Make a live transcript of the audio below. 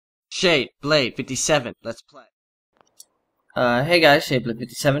Shade Blade 57. Let's play. Hey guys, Shade Blade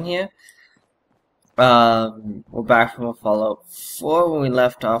 57 here. We're back from a Fallout 4. When we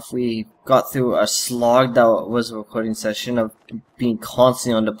left off, we got through a slog that was a recording session of being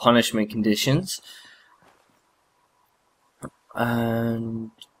constantly under punishment conditions. And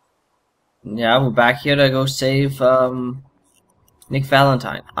yeah, we're back here to go save Nick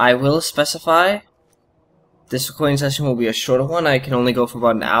Valentine. I will specify this recording session will be a shorter one. I can only go for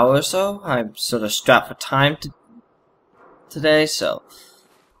about an hour or so. I'm sort of strapped for time today, so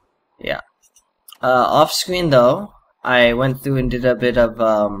yeah. Off screen though, I went through and did a bit of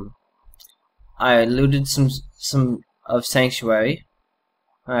I looted some of Sanctuary.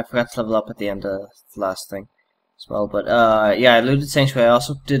 I forgot to level up at the end of the last thing as well, but yeah, I looted Sanctuary. I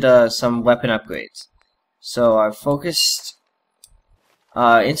also did some weapon upgrades. So our focused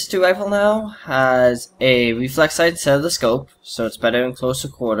Institute rifle now has a reflex sight instead of the scope, so it's better in closer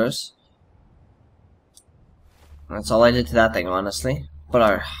quarters. That's all I did to that thing, honestly. But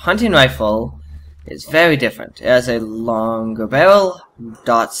our hunting rifle is very different. It has a longer barrel,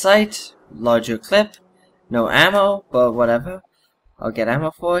 dot sight, larger clip, no ammo, but whatever. I'll get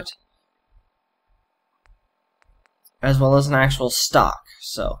ammo for it. As well as an actual stock,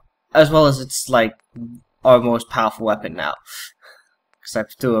 so. As well as it's like our most powerful weapon now. Because I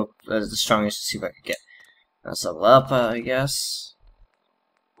threw it as the strongest receiver I could get. Let's level up, I guess.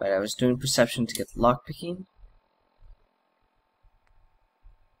 But I was doing perception to get lockpicking.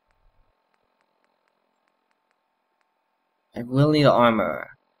 I will need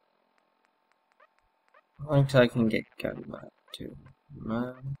armor. Until I can get gun too.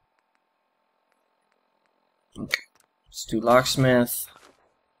 Okay. Let's do locksmith.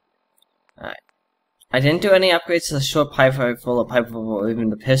 Alright. I didn't do any upgrades to the short pipe rifle, or pipe rifle, or even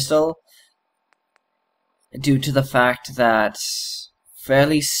the pistol, due to the fact that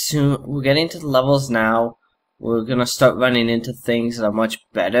fairly soon, we're getting to the levels now, we're gonna start running into things that are much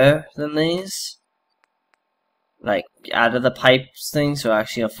better than these. Like, out of the pipes things, so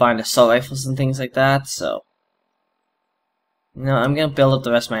actually you'll find assault rifles and things like that, so. No, I'm gonna build up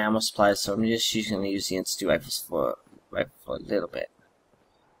the rest of my ammo supplies, so I'm just gonna use the Institute rifles for a little bit.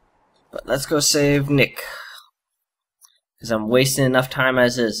 But let's go save Nick. Because I'm wasting enough time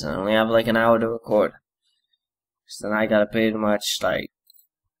as is, and I only have like an hour to record. So then I gotta pretty much, like,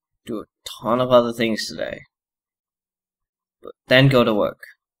 do a ton of other things today. But then go to work.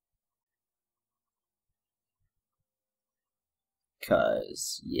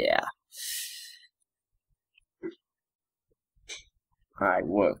 Cause, yeah. Alright,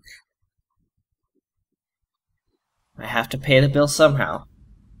 work. I have to pay the bill somehow.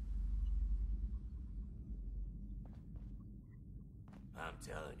 I'm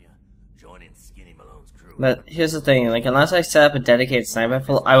telling you, joining Skinny Malone's crew. But here's the thing, like, unless I set up a dedicated sniper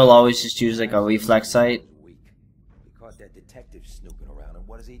rifle, I will always just use, like, a reflex sight. We caught that detective snooping around, and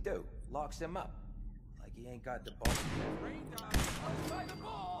what does he do? Locks him up. Like he ain't got the ball. By the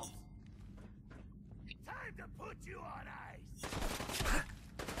balls! Time to put you on ice!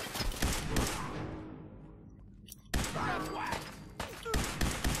 Whack!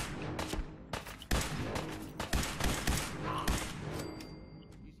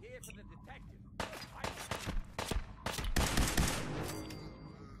 He's here for the detective.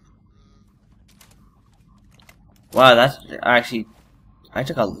 Wow, that's actually... I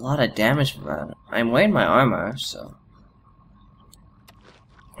took a lot of damage from that. I'm wearing my armor, so...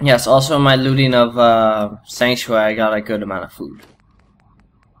 Yes, also in my looting of Sanctuary, I got a good amount of food.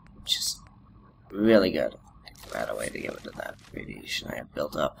 Which is really good. Right away to get rid of that radiation I have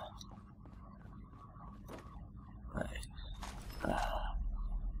built up. Right.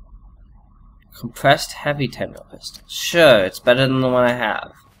 Compressed heavy tender pistol. Sure, it's better than the one I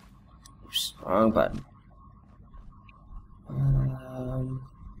have. Oops, wrong button.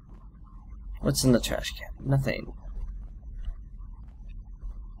 What's in the trash can? Nothing.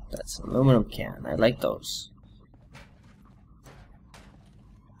 That's an aluminum can. I like those.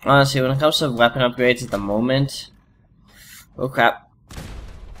 Honestly, when it comes to weapon upgrades at the moment, oh crap.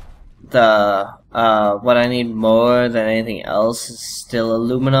 The what I need more than anything else is still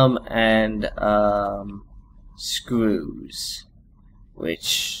aluminum and screws.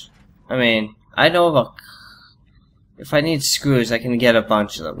 Which, I mean, I know of a... If I need screws, I can get a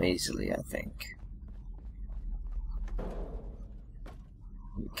bunch of them easily, I think.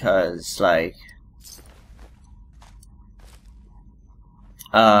 Because, like,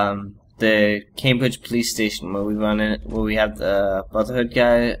 the Cambridge police station where we have the Brotherhood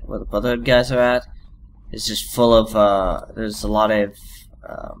guy, where the Brotherhood guys are at, is just full of, there's a lot of,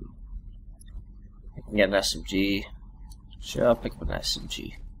 I can get an SMG. Sure, I'll pick up an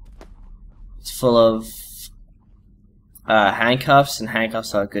SMG. It's full of handcuffs, and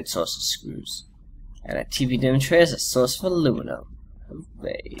handcuffs are a good source of screws. And a TV dim tray is a source of aluminum.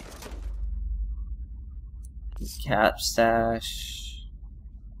 Hooray. Cap stash.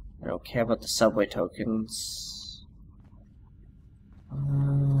 I don't care about the subway tokens.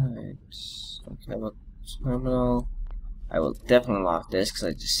 Alright. Don't care about the terminal. I will definitely lock this because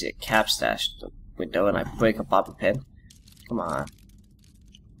I just see a cap stash at the window and I break a bobby pin. Come on.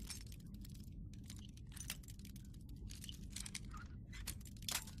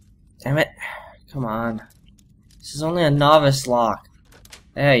 Damn it. Come on. This is only a novice lock.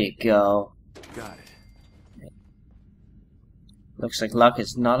 There you go. Got it. Looks like luck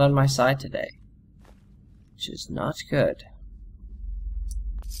is not on my side today. Which is not good.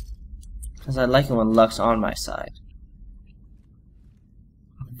 Because I like it when luck's on my side.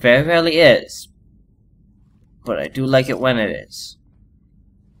 Very rarely is. But I do like it when it is.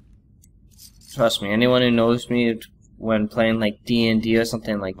 Trust me, anyone who knows me when playing like D&D or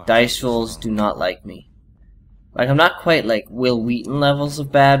something, like dice rolls do not like me. Like, I'm not quite like Will Wheaton levels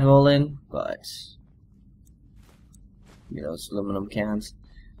of bad rolling, but you know, those aluminum cans.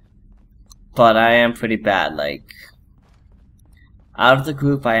 But I am pretty bad. Like, out of the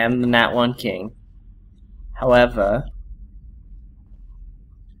group, I am the Nat 1 king. However,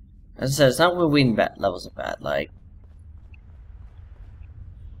 as I said, it's not Will Wheaton levels of bad. Like,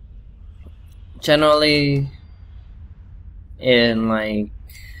 generally, in like,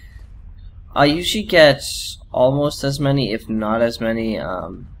 I usually get almost as many, if not as many,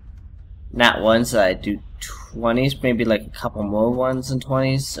 Nat 1s that I do 20s, maybe like a couple more 1s and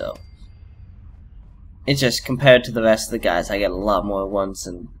 20s, so it's just compared to the rest of the guys, I get a lot more 1s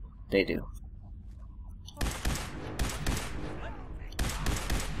than they do.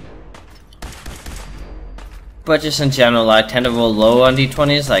 But just in general, I tend to roll low on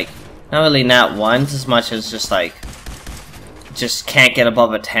d20s, like, not really Nat 1s as much as just like, just can't get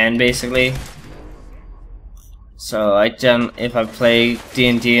above a 10 basically. So if I play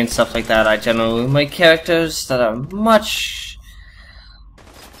D&D and stuff like that, I generally make characters that are much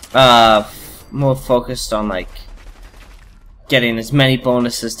more focused on like getting as many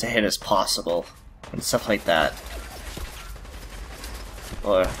bonuses to hit as possible and stuff like that,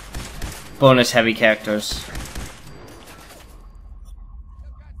 or bonus heavy characters.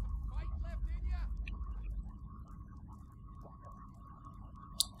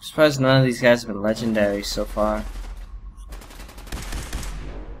 I'm surprised none of these guys have been legendary so far.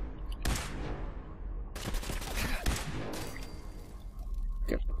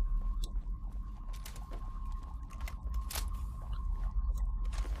 Good.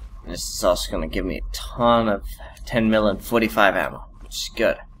 This is also going to give me a ton of 10 mil and 45 ammo, which is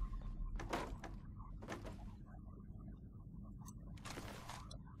good.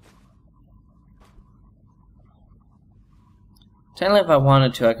 Technically, if I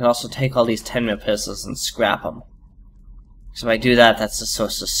wanted to, I could also take all these 10 mil pistols and scrap them. So if I do that, that's the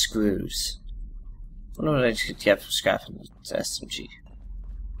source of screws. I wonder what I could get for scrapping the SMG.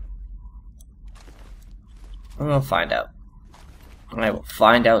 I'm gonna find out. I will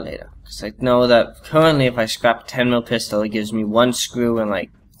find out later. Because I know that currently if I scrap a 10 mil pistol, it gives me 1 screw and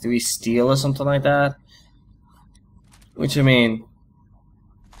like 3 steel or something like that. Which, I mean,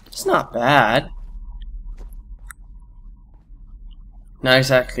 it's not bad. Not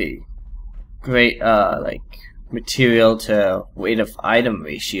exactly great, like, material to weight of item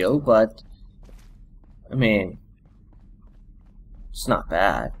ratio, but, I mean, it's not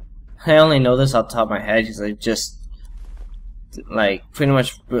bad. I only know this off the top of my head because I just, like, pretty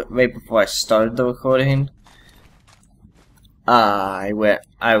much right before I started the recording,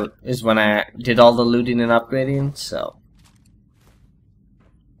 is when I did all the looting and upgrading, so,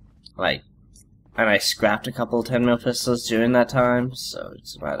 like, and I scrapped a couple 10 mil pistols during that time, so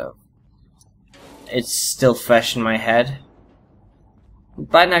it's a matter of, it's still fresh in my head.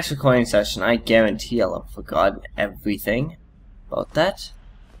 By next recording session, I guarantee I'll have forgotten everything about that.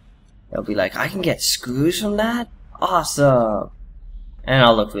 It'll be like, I can get screws from that? Awesome! And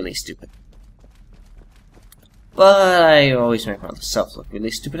I'll look really stupid. But I always make myself look really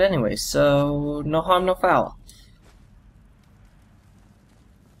stupid anyway, so no harm, no foul.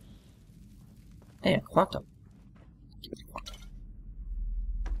 Hey, a quantum. Give me quantum.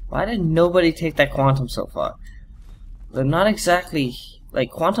 Why did nobody take that quantum so far? They're not exactly,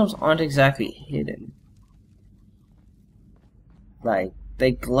 like, quantums aren't exactly hidden. Like,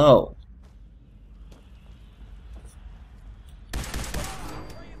 they glow.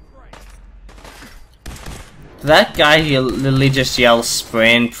 That guy, he literally just yells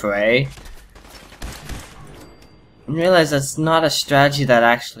spray and pray. And realize that's not a strategy that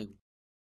actually